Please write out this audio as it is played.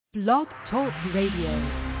Blog Talk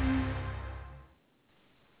Radio.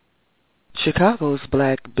 Chicago's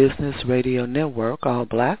Black Business Radio Network, all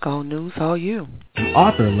black, all news, all you.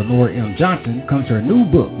 Author Lenore M. Johnson comes to her new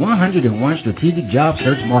book, 101 Strategic Job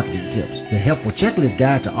Search Marketing Tips, the helpful checklist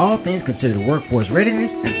guide to all things considered workforce readiness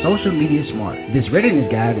and social media smart. This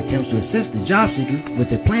readiness guide attempts to assist the job seeker with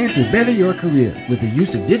a plan to better your career with the use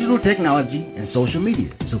of digital technology and social media.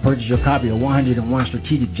 So purchase your copy of 101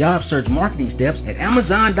 Strategic Job Search Marketing Steps at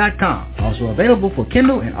Amazon.com. Also available for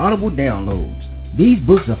Kindle and Audible downloads. These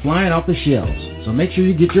books are flying off the shelves, so make sure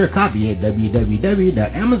you get your copy at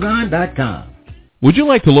www.amazon.com. Would you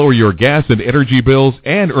like to lower your gas and energy bills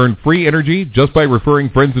and earn free energy just by referring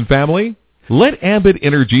friends and family? Let Ambit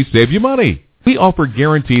Energy save you money. We offer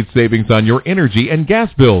guaranteed savings on your energy and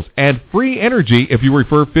gas bills and free energy if you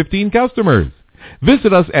refer 15 customers.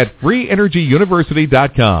 Visit us at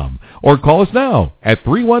freeenergyuniversity.com or call us now at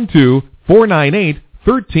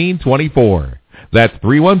 312-498-1324. That's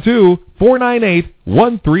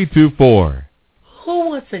 312-498-1324. Who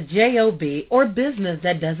wants a job or business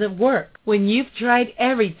that doesn't work? When you've tried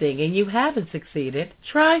everything and you haven't succeeded,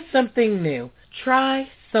 try something new. Try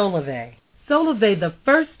Solivay. Solivay, the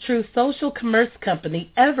first true social commerce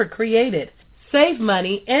company ever created. Save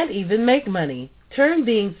money and even make money. Turn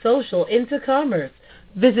being social into commerce.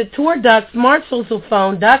 Visit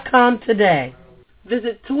tour.smartsocialphone.com today.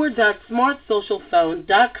 Visit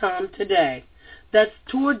tour.smartsocialphone.com today. That's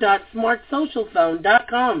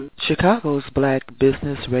tour.smartsocialphone.com. Chicago's Black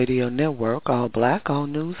Business Radio Network, all black, all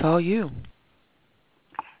news, all you.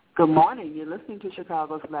 Good morning. You're listening to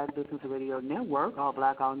Chicago's Black Business Radio Network, all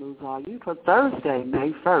black, all news, all you, for Thursday,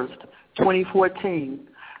 May 1st, 2014.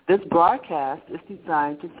 This broadcast is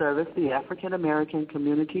designed to service the African American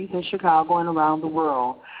communities in Chicago and around the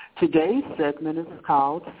world. Today's segment is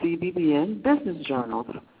called CBBN Business Journals.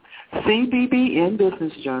 CBBN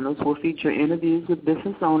Business Journals will feature interviews with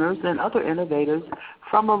business owners and other innovators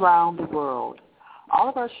from around the world. All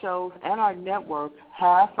of our shows and our network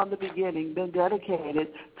have from the beginning been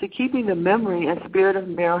dedicated to keeping the memory and spirit of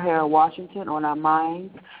Mayor Harold Washington on our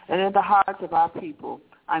minds and in the hearts of our people.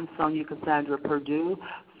 I'm Sonia Cassandra Perdue,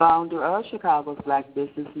 founder of Chicago's Black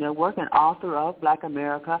Business Network and author of Black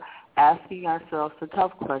America, Asking Ourselves the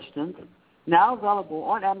Tough Questions, now available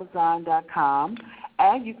on Amazon.com.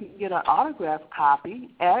 And you can get an autographed copy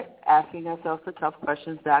at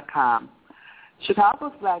AskingOurselvesTheToughQuestions.com.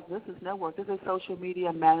 Chicago's Black Business Network is a social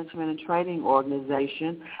media management and training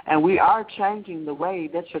organization, and we are changing the way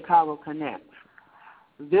that Chicago connects.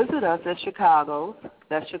 Visit us at Chicago's,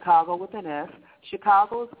 that's Chicago with an S,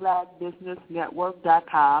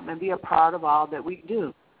 ChicagosBlackBusinessNetwork.com, and be a part of all that we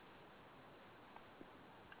do.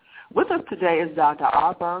 With us today is Dr.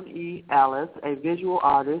 Auburn E. Ellis, a visual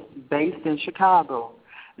artist based in Chicago.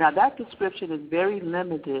 Now, that description is very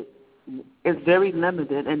limited and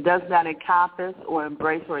does not encompass or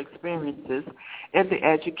embrace her experiences in the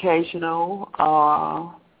educational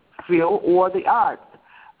field or the arts.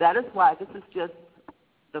 That is why this is just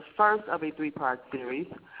the first of a three-part series,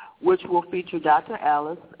 which will feature Dr.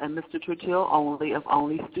 Ellis and Mr. Trutill Only of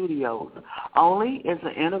Only Studios. Only is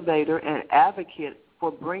an innovator and advocate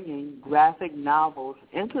for bringing graphic novels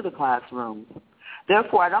into the classrooms.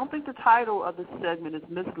 Therefore, I don't think the title of this segment is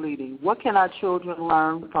misleading. What can our children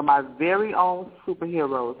learn from our very own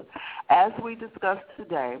superheroes? As we discuss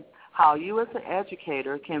today, how you as an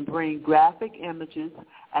educator can bring graphic images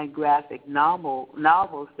and graphic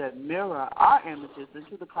novels that mirror our images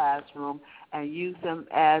into the classroom and use them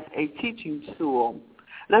as a teaching tool.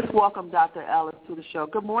 Let's welcome Dr. Ellis to the show.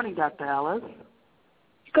 Good morning, Dr. Ellis.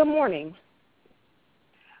 Good morning.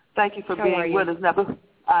 Thank you for being with us. Now,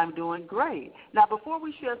 I'm doing great. Now, before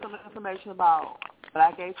we share some information about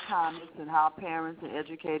Black Age Comics and how parents and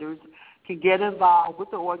educators can get involved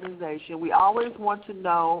with the organization, we always want to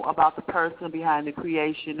know about the person behind the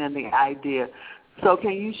creation and the idea. So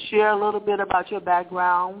can you share a little bit about your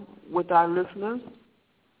background with our listeners?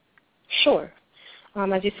 Sure.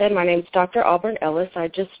 As you said, my name is Dr. Auburn Ellis. I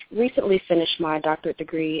just recently finished my doctorate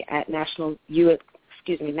degree at National Louis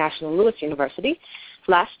University.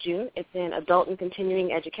 Last June. It's in adult and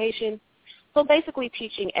continuing education, so basically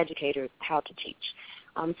teaching educators how to teach.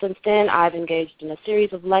 Since then, I've engaged in a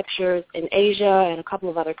series of lectures in Asia and a couple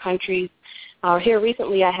of other countries. Here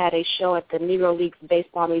recently, I had a show at the Negro Leagues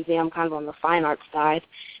Baseball Museum, kind of on the fine arts side,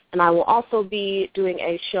 and I will also be doing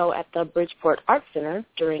a show at the Bridgeport Arts Center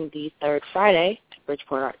during the third Friday to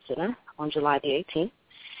Bridgeport Arts Center on July the 18th.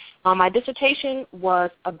 My dissertation was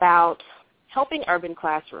about helping urban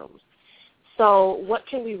classrooms. So what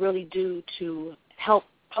can we really do to help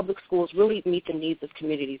public schools really meet the needs of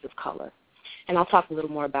communities of color? And I'll talk a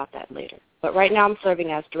little more about that later. But right now I'm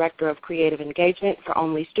serving as Director of Creative Engagement for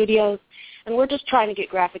Only Studios, and we're just trying to get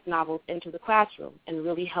graphic novels into the classroom and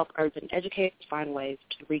really help urban educators find ways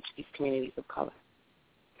to reach these communities of color.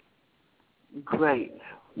 Great.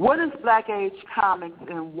 What is Black Age Comics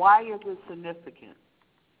and why is it significant?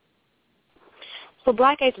 So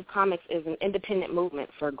Black Age of Comics is an independent movement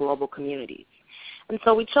for global communities. And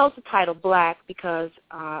so we chose the title Black because,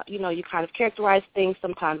 you kind of characterize things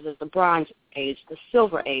sometimes as the Bronze Age, the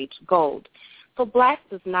Silver Age, Gold. So Black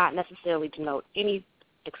does not necessarily denote any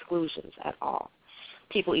exclusions at all.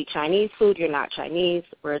 People eat Chinese food, you're not Chinese.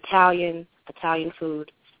 We're Italian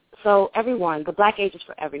food. So everyone, the Black Age is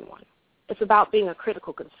for everyone. It's about being a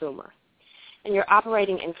critical consumer. And you're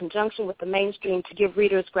operating in conjunction with the mainstream to give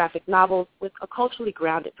readers graphic novels with a culturally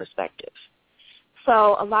grounded perspective.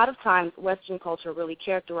 So a lot of times Western culture really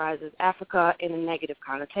characterizes Africa in a negative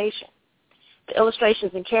connotation. The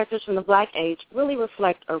illustrations and characters from the Black Age really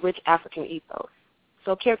reflect a rich African ethos.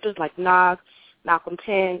 So characters like Nog, Malcolm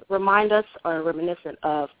X remind us or are reminiscent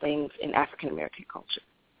of things in African American culture.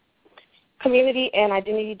 Community and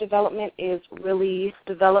identity development is really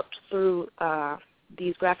developed through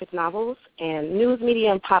these graphic novels, and news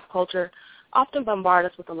media and pop culture often bombard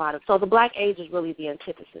us with a lot of. So the Black Age is really the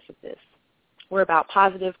antithesis of this. We're about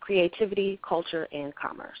positive creativity, culture, and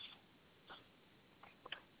commerce.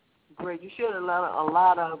 Great. You shared a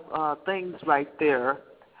lot of things right there.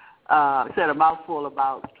 Said a mouthful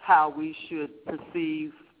about how we should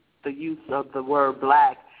perceive the use of the word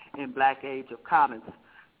Black in Black Age of Comics.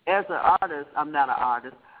 As an artist, I'm not an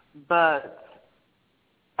artist, but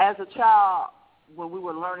as a child, when we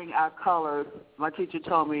were learning our colors, my teacher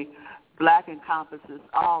told me Black encompasses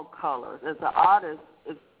all colors. As an artist,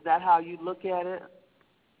 is that how you look at it?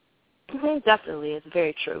 Definitely. It's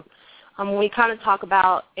very true. When we kind of talk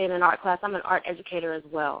about in an art class, I'm an art educator as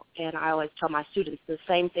well, and I always tell my students the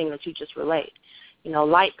same thing that you just relayed.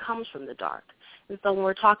 Light comes from the dark. And so when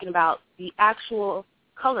we're talking about the actual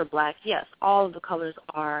color Black, yes, all of the colors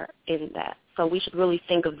are in that. So we should really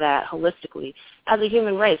think of that holistically as a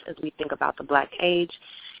human race as we think about the Black Age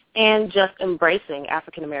and just embracing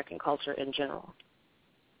African American culture in general.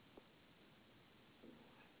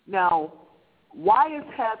 Now, why is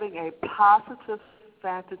having a positive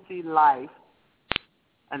fantasy life,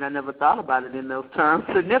 and I never thought about it in those terms,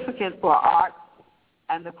 significant for art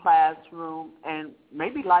and the classroom and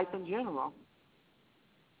maybe life in general?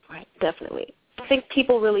 Right, definitely. I think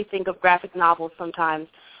people really think of graphic novels sometimes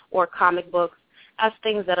or comic books as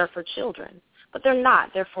things that are for children. But they're not.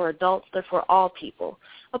 They're for adults. They're for all people.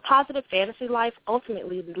 A positive fantasy life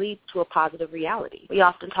ultimately leads to a positive reality. We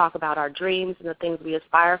often talk about our dreams and the things we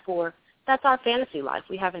aspire for. That's our fantasy life.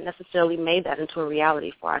 We haven't necessarily made that into a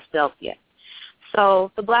reality for ourselves yet.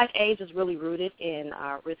 So the Black Age is really rooted in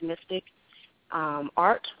rhythmistic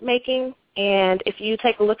art making. And if you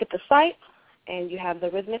take a look at the site and you have the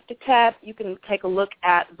rhythmistic tab, you can take a look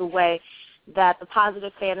at the way that the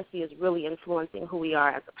positive fantasy is really influencing who we are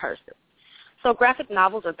as a person. So graphic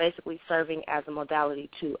novels are basically serving as a modality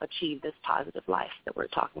to achieve this positive life that we're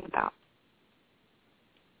talking about.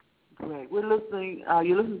 Great. We're listening.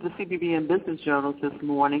 You're listening to CBBN Business Journals this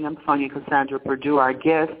morning. I'm Sonia Cassandra Perdue. Our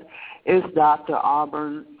guest is Dr.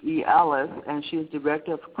 Auburn E. Ellis, and she is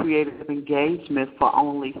Director of Creative Engagement for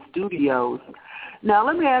Only Studios. Now,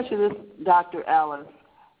 let me ask you this, Dr. Ellis.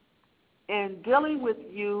 In dealing with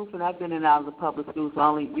youth, and I've been in and out of the public schools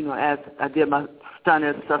only, as I did my stunt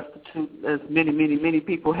as substitute, as many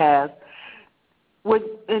people have.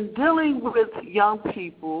 In dealing with young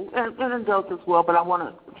people, and adults as well, but I want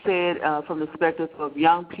to say it from the perspective of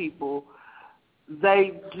young people,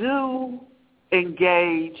 they do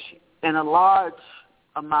engage in a large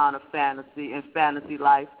amount of fantasy and fantasy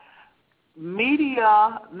life.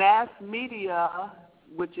 Media, mass media,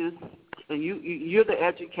 which is, and you're the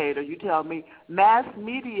educator, you tell me, mass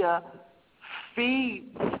media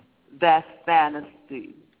feeds that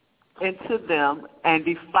fantasy into them and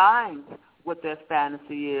defines what their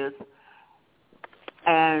fantasy is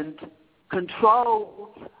and controls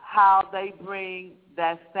how they bring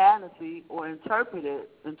that fantasy or interprets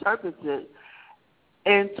it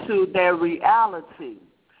into their reality.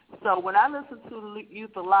 So when I listen to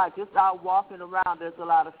youth a lot, just out walking around, there's a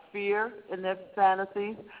lot of fear in their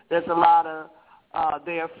fantasies. There's a lot of,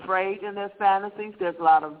 they're afraid in their fantasies. There's a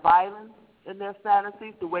lot of violence in their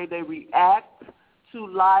fantasies, the way they react to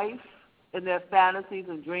life in their fantasies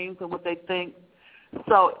and dreams and what they think.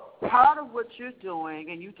 So part of what you're doing,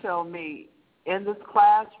 and you tell me, in this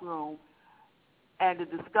classroom and the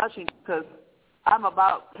discussion, because I'm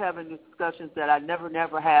about having discussions that I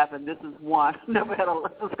never have, and this is one. Never had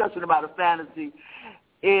a discussion about a fantasy.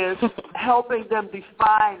 is helping them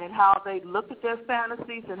define and how they look at their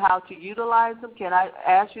fantasies and how to utilize them. Can I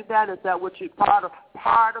ask you that? Is that what you part of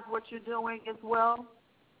what you're doing as well?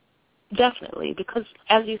 Definitely, because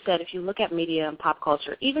as you said, if you look at media and pop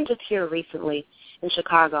culture, even just here recently in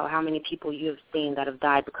Chicago, how many people you have seen that have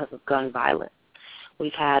died because of gun violence.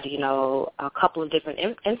 We've had, a couple of different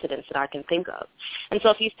incidents that I can think of. And so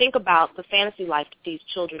if you think about the fantasy life that these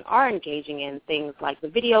children are engaging in, things like the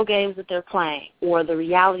video games that they're playing or the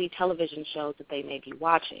reality television shows that they may be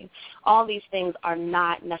watching, all these things are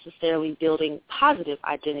not necessarily building positive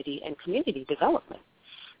identity and community development.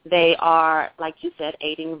 They are, like you said,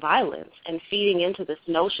 aiding violence and feeding into this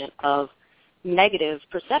notion of negative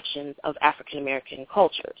perceptions of African American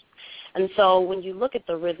cultures. And so when you look at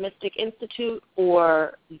the Rhythmistic Institute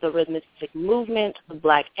or the Rhythmistic Movement, the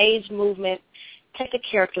Black Age Movement, take a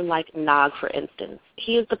character like Nog, for instance.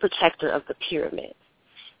 He is the protector of the pyramids.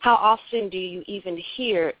 How often do you even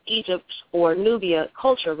hear Egypt or Nubia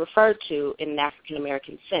culture referred to in an African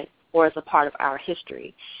American sense or as a part of our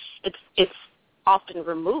history? It's often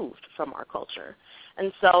removed from our culture.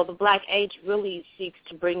 And so the Black Age really seeks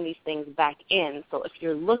to bring these things back in. So if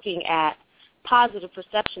you're looking at positive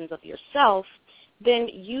perceptions of yourself, then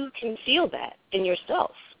you can feel that in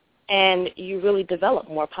yourself. And you really develop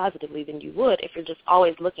more positively than you would if you're just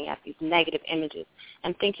always looking at these negative images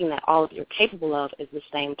and thinking that all you're capable of is the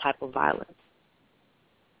same type of violence.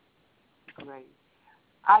 Right.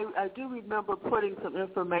 I do remember putting some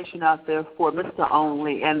information out there for Mr.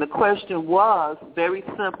 Only, and the question was very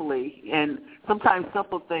simply, and sometimes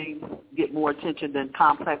simple things get more attention than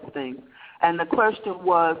complex things, and the question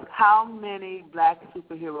was, how many black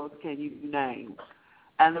superheroes can you name?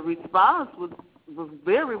 And the response was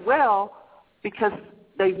very well, because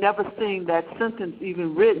they've never seen that sentence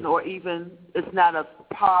even written, or even it's not a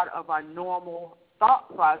part of our normal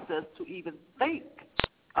thought process to even think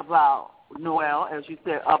about Noel, as you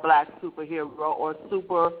said, a black superhero or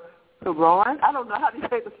superheroine. I don't know how to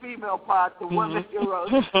say the female part, the women heroes.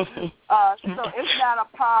 So it's not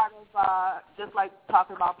a part of, just like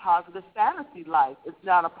talking about positive fantasy life, it's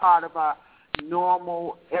not a part of our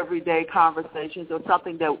normal everyday conversations or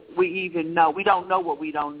something that we even know. We don't know what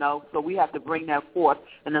we don't know, so we have to bring that forth,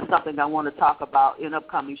 and that's something I want to talk about in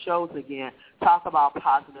upcoming shows again, talk about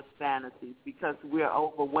positive fantasies, because we're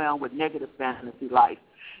overwhelmed with negative fantasy life.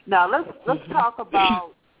 Now, let's talk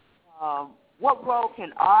about what role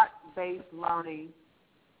can art-based learning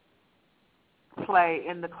play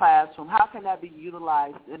in the classroom? How can that be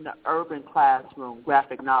utilized in the urban classroom,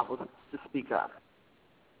 graphic novels to speak of?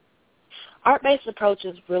 Art-based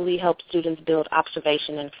approaches really help students build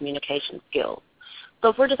observation and communication skills. So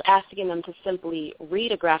if we're just asking them to simply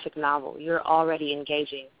read a graphic novel, you're already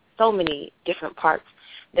engaging so many different parts.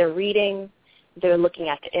 They're reading, they're looking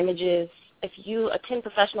at the images. If you attend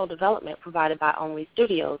professional development provided by Only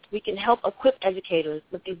Studios, we can help equip educators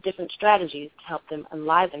with these different strategies to help them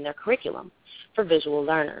enliven their curriculum for visual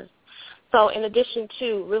learners. So in addition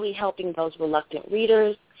to really helping those reluctant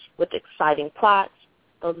readers with exciting plots,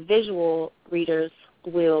 those visual readers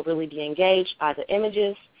will really be engaged by the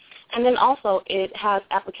images. And then also it has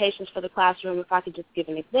applications for the classroom. If I could just give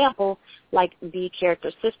an example, like the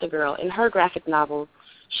character Sister Girl. In her graphic novels,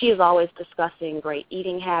 she is always discussing great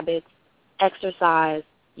eating habits, exercise,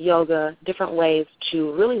 yoga, different ways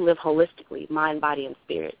to really live holistically, mind, body, and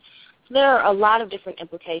spirit. So there are a lot of different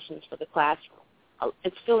implications for the classroom.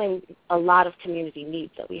 It's filling a lot of community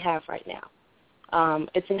needs that we have right now.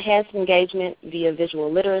 It's enhanced engagement via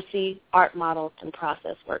visual literacy, art models, and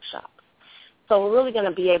process workshops. So we're really going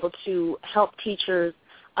to be able to help teachers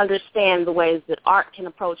understand the ways that art can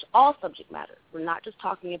approach all subject matter. We're not just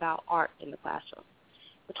talking about art in the classroom.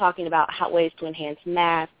 We're talking about ways to enhance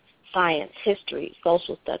math, science, history,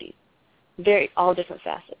 social studies, all different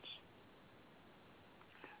facets.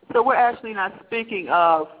 So we're actually not speaking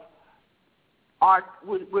of art.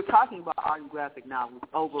 We're talking about art and graphic novels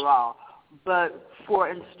overall. But for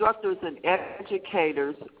instructors and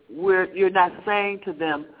educators, you're not saying to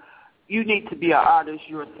them, you need to be an artist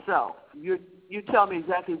yourself. You tell me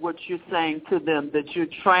exactly what you're saying to them, that you're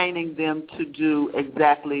training them to do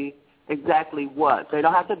exactly what. They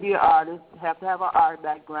don't have to be an artist, have to have an art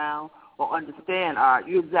background or understand art.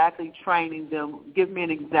 You're exactly training them. Give me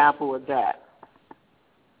an example of that.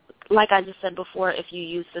 Like I just said before, if you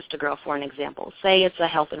use Sister Girl for an example, say it's a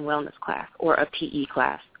health and wellness class or a PE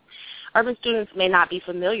class. Urban students may not be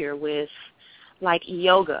familiar with like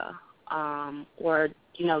yoga or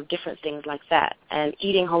different things like that, and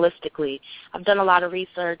eating holistically. I've done a lot of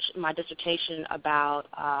research in my dissertation about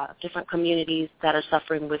different communities that are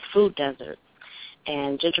suffering with food deserts.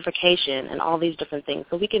 and gentrification and all these different things.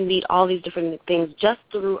 So we can meet all these different things just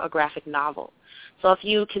through a graphic novel. So if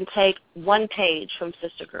you can take one page from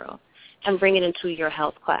Sister Girl and bring it into your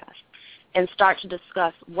health class and start to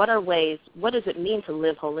discuss what does it mean to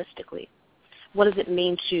live holistically? What does it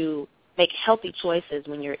mean to make healthy choices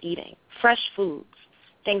when you're eating? Fresh foods,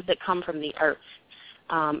 things that come from the earth.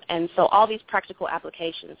 And so all these practical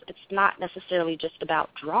applications, it's not necessarily just about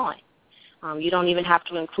drawing. You don't even have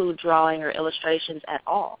to include drawing or illustrations at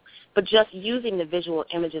all, but just using the visual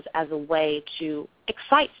images as a way to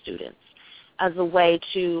excite students, as a way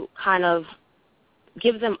to kind of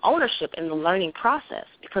give them ownership in the learning process,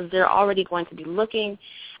 because they're already going to be looking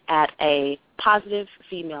at a positive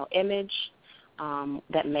female image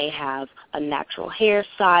that may have a natural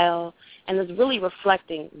hairstyle and is really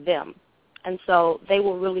reflecting them. And so they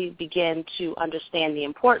will really begin to understand the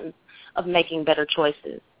importance of making better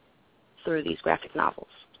choices through these graphic novels.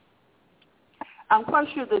 I'm quite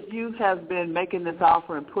sure that you have been making this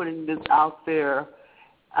offer and putting this out there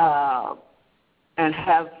and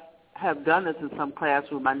have done this in some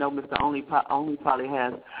classroom. I know Mr. Only probably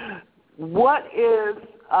has. What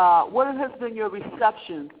has been your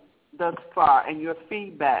reception thus far and your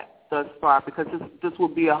feedback thus far? Because this will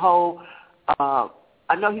be a whole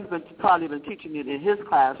I know he's probably been teaching it in his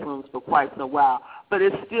classrooms for quite some while, but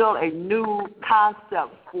it's still a new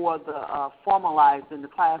concept for the formalized in the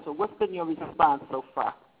class. So what's been your response so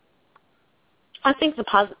far? I think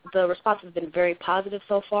the response has been very positive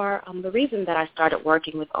so far. The reason that I started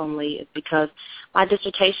working with Only is because my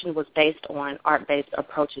dissertation was based on art-based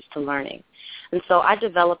approaches to learning. And so I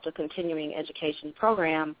developed a continuing education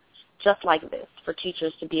program just like this for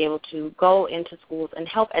teachers to be able to go into schools and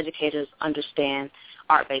help educators understand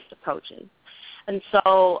art-based approaches. And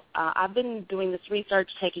so I've been doing this research,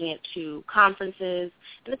 taking it to conferences,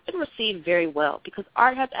 and it's been received very well because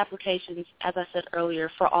art has applications, as I said earlier,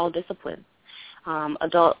 for all disciplines.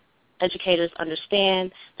 Adult educators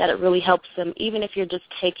understand that it really helps them, even if you're just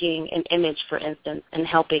taking an image, for instance, and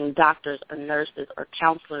helping doctors or nurses or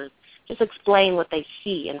counselors just explain what they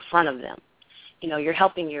see in front of them. You know, you're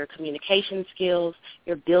helping your communication skills,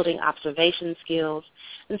 you're building observation skills.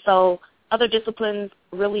 And so other disciplines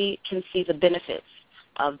really can see the benefits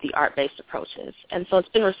of the art-based approaches. And so it's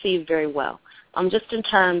been received very well. Just in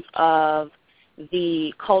terms of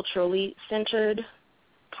the culturally centered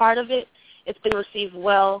part of it, it's been received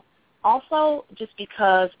well. Also, just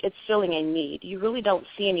because it's filling a need. You really don't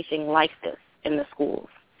see anything like this in the schools.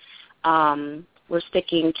 We're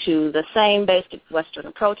sticking to the same basic Western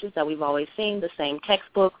approaches that we've always seen, the same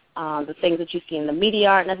textbooks. The things that you see in the media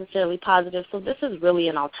aren't necessarily positive. So this is really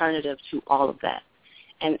an alternative to all of that.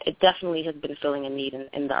 And it definitely has been filling a need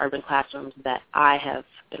in the urban classrooms that I have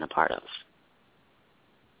been a part of.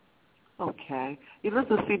 Okay. You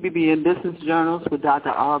listen to CBBN Business Journals with Dr.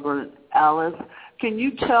 Auburn Ellis. Can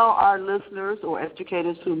you tell our listeners or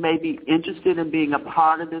educators who may be interested in being a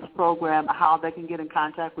part of this program how they can get in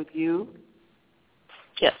contact with you?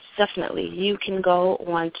 Yes, definitely. You can go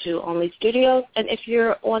on to Only Studios, and if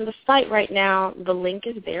you're on the site right now, the link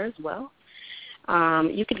is there as well.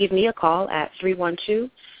 You could give me a call at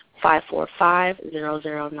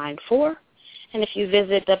 312-545-0094. And if you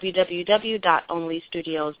visit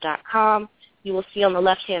www.onlystudios.com, you will see on the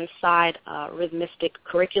left-hand side Rhythmistic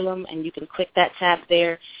Curriculum, and you can click that tab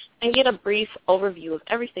there and get a brief overview of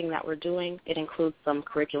everything that we're doing. It includes some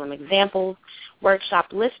curriculum examples,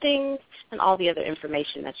 workshop listings, and all the other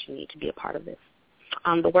information that you need to be a part of this.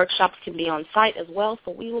 The workshops can be on site as well,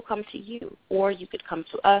 so we will come to you, or you could come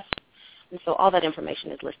to us. And so all that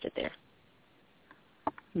information is listed there.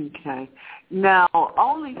 Okay. Now,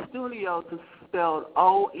 Only Studios is spelled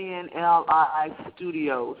ONLI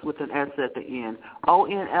Studios with an S at the end.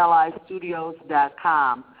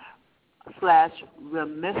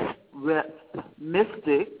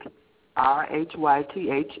 ONLIstudios.com/Rhythmistic,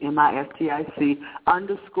 RHYTHMISTIC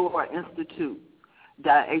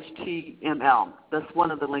 _institute.html. That's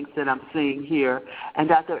one of the links that I'm seeing here. And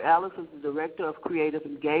Dr. Ellis is the Director of Creative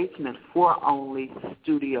Engagement for Only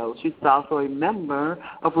Studios. She's also a member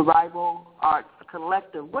of Revival Arts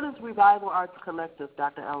Collective. What is Revival Arts Collective,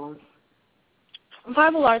 Dr. Ellis?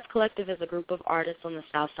 Revival Arts Collective is a group of artists on the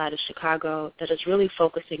south side of Chicago that is really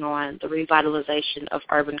focusing on the revitalization of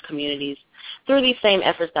urban communities through these same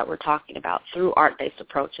efforts that we're talking about, through art-based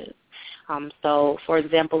approaches. So, for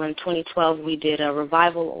example, in 2012, we did a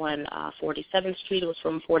revival on 47th Street. It was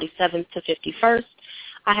from 47th to 51st.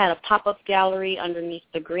 I had a pop-up gallery underneath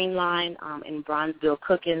the Green Line in Bronzeville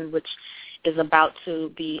Cooking, which is about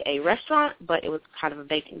to be a restaurant, but it was kind of a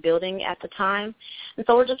vacant building at the time. And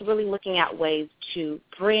so we're just really looking at ways to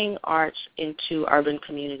bring arts into urban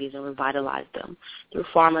communities and revitalize them through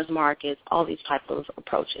farmers markets, all these types of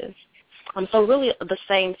approaches. So really the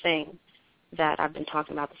same thing that I've been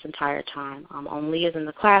talking about this entire time. Only is in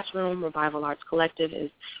the classroom. Revival Arts Collective is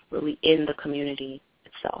really in the community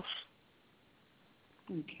itself.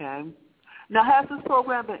 Okay. Now, has this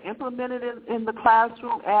program been implemented in the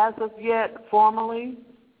classroom as of yet, formally?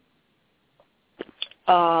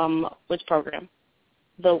 Which program?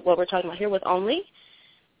 What we're talking about here with Only?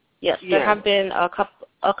 Yes, there have been a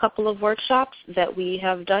couple of workshops that we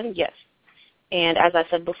have done, yes. And as I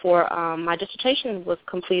said before, my dissertation was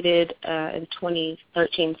completed in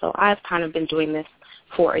 2013, so I've kind of been doing this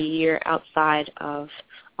for a year outside of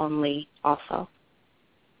Only also.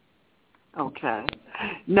 Okay.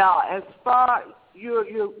 Now, as far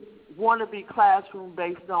you want to be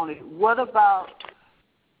classroom-based only, what about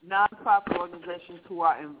nonprofit organizations who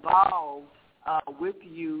are involved with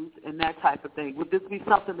youth and that type of thing? Would this be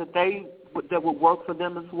something that would work for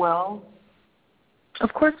them as well?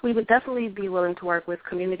 Of course, we would definitely be willing to work with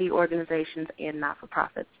community organizations and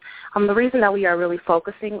not-for-profits. The reason that we are really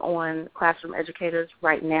focusing on classroom educators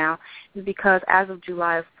right now is because as of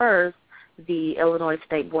July 1st, the Illinois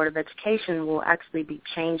State Board of Education will actually be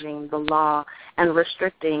changing the law and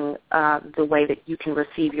restricting the way that you can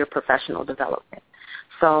receive your professional development.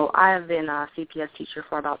 So I have been a CPS teacher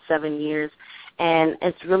for about 7 years, and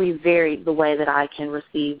it's really varied the way that I can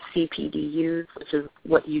receive CPDUs, which is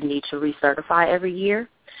what you need to recertify every year.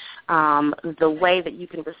 The way that you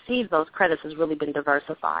can receive those credits has really been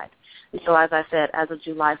diversified. And so as I said, as of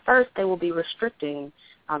July 1st, they will be restricting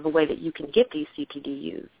the way that you can get these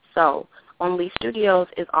CPDUs. So Only Studios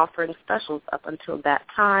is offering specials up until that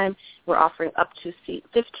time. We're offering up to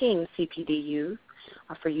 15 CPDUs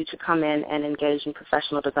for you to come in and engage in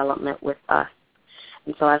professional development with us.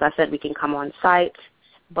 And so as I said, we can come on site.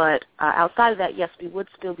 But outside of that, yes, we would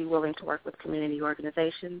still be willing to work with community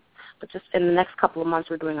organizations. But just in the next couple of months,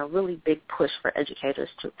 we're doing a really big push for educators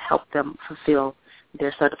to help them fulfill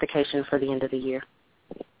their certification for the end of the year.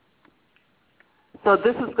 So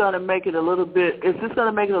this is going to make it a little bit, is this going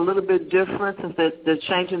to make it a little bit different since they're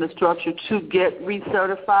changing the structure to get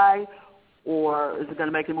recertified, or is it going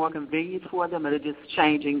to make it more convenient for them, or they're just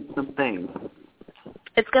changing some things?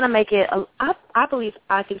 It's going to make it, I believe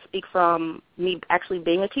I can speak from me actually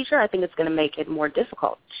being a teacher, I think it's going to make it more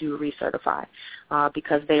difficult to recertify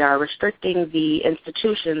because they are restricting the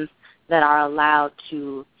institutions that are allowed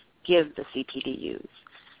to give the CPDUs.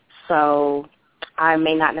 So I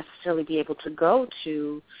may not necessarily be able to go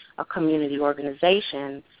to a community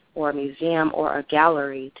organization or a museum or a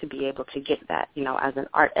gallery to be able to get that. You know, as an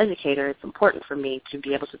art educator, it's important for me to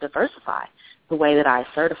be able to diversify the way that I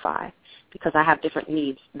certify because I have different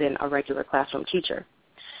needs than a regular classroom teacher.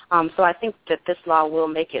 So I think that this law will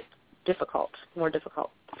make it more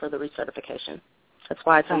difficult for the recertification. That's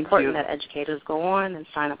why it's important that educators go on and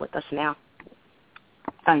sign up with us now.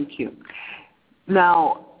 Thank you.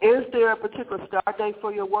 Now, is there a particular start date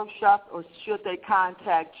for your workshop, or should they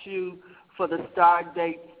contact you for the start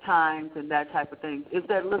dates, times, and that type of thing? Is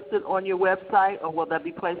that listed on your website, or will that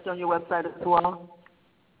be placed on your website as well?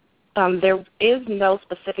 There is no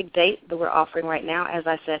specific date that we're offering right now. As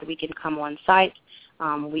I said, we can come on site.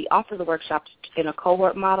 We offer the workshops in a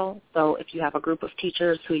cohort model, so if you have a group of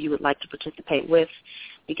teachers who you would like to participate with,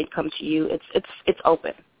 we can come to you. It's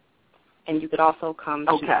open. And you could also come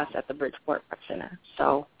to us at the Bridgeport Art Center.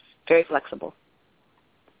 So very flexible.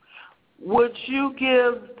 Would you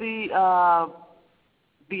give the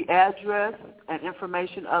address and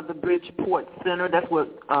information of the Bridgeport Center? That's where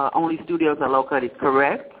Only Studios are located,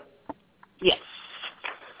 correct? Yes.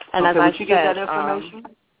 And as would you give that information?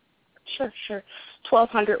 Sure.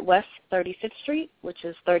 1200 West 35th Street, which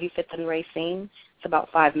is 35th and Racine. It's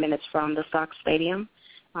about 5 minutes from the Sox Stadium,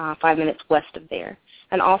 5 minutes west of there.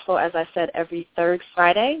 And also, as I said, every third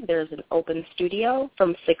Friday, there's an open studio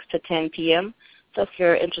from 6 to 10 p.m. So if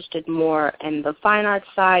you're interested more in the fine arts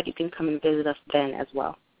side, you can come and visit us then as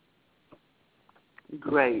well.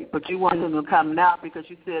 Great. But you want them to come now because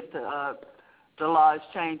you said the law is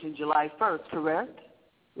changing July 1st, correct?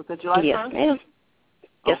 Was it July 1st? Yes, ma'am.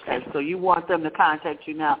 Yes, okay, ma'am. so you want them to contact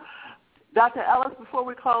you now. Dr. Ellis, before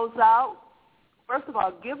we close out, first of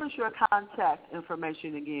all, give us your contact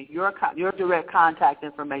information again, your direct contact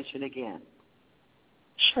information again.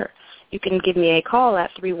 Sure. You can give me a call at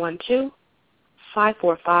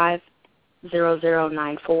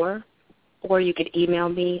 312-545-0094, or you could email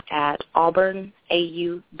me at Auburn,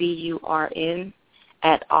 AUBURN,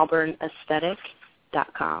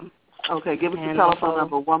 @auburnaesthetic.com. Okay, give us the telephone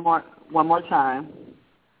number one more One more time.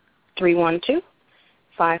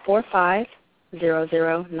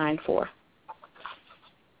 312-545-0094.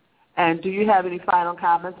 And do you have any final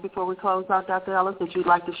comments before we close out, Dr. Ellis, that you'd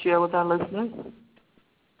like to share with our listeners?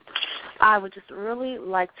 I would just really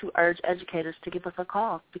like to urge educators to give us a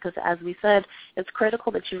call because, as we said, it's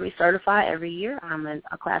critical that you recertify every year. I'm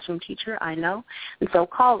a classroom teacher, I know. And so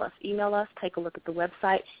call us, email us, take a look at the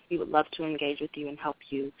website. We would love to engage with you and help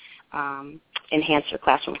you enhance your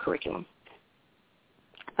classroom curriculum.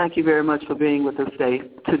 Thank you very much for being with us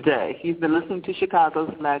today. You've been listening to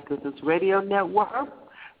Chicago's Black Business Radio Network.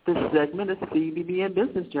 This segment is CBBN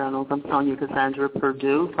Business Journals. I'm Sonia Cassandra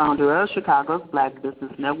Perdue, founder of Chicago's Black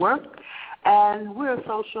Business Network. And we're a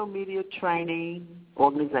social media training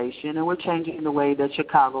organization, and we're changing the way that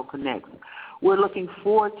Chicago connects. We're looking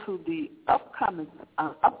forward to the upcoming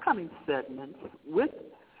segments with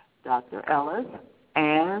Dr. Ellis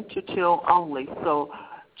and Chitil only. So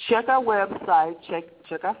check our website, check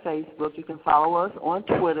our Facebook. You can follow us on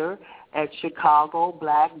Twitter at Chicago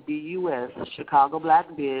Black BUS, Chicago Black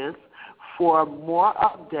Biz, for more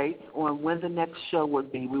updates on when the next show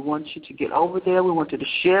would be. We want you to get over there. We want you to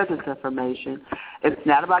share this information. It's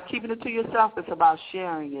not about keeping it to yourself. It's about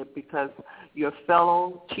sharing it because your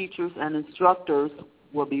fellow teachers and instructors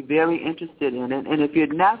will be very interested in it. And if you're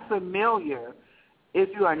not familiar, if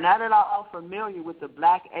you are not at all familiar with the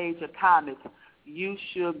Black Age of Comics, you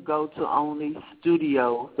should go to Only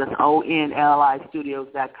Studios, that's ONLI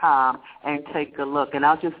Studios.com, and take a look. And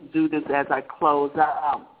I'll just do this as I close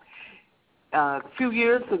out. A few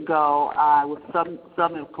years ago, I was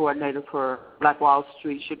summit coordinator for Black Wall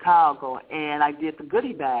Street, Chicago, and I did the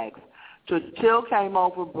goodie bags. Till came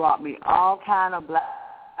over, brought me all kind of black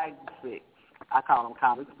comics. I call them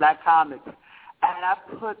comics, black comics, and I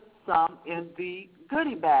put some in the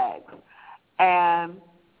goodie bags. And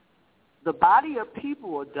the body of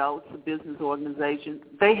people, adults, business organizations,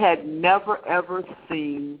 they had never, ever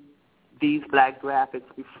seen these black graphics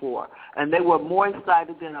before. And they were more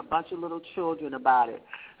excited than a bunch of little children about it.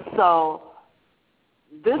 So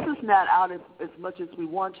this is not out as much as we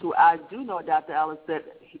want to. I do know, Dr. Ellis, that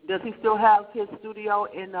does he still have his studio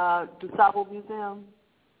in DuSable Museum?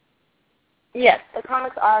 Yes, the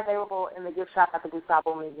comics are available in the gift shop at the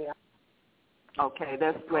DuSable Museum. Okay,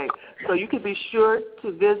 that's great. So you can be sure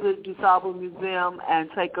to visit DuSable Museum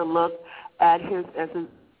and take a look at his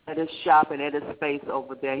shop and at his space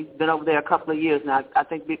over there. He's been over there a couple of years now, I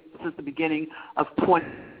think since the beginning of 20.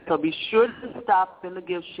 So be sure to stop in the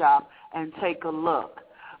gift shop and take a look.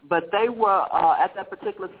 But they were, at that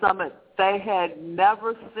particular summit, they had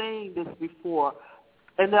never seen this before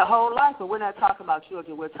in their whole life. And we're not talking about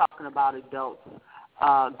children, we're talking about adults.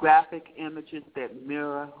 Graphic images that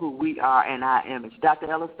mirror who we are and our image. Dr.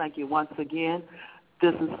 Ellis, thank you once again.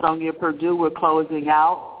 This is Sonia Perdue. We're closing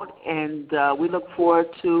out, and we look forward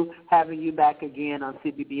to having you back again on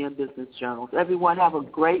CBBN Business Journals. Everyone have a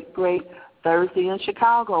great, great Thursday in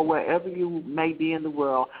Chicago, wherever you may be in the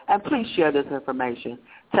world. And please share this information.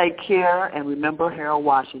 Take care, and remember Harold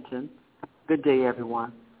Washington. Good day,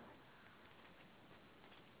 everyone.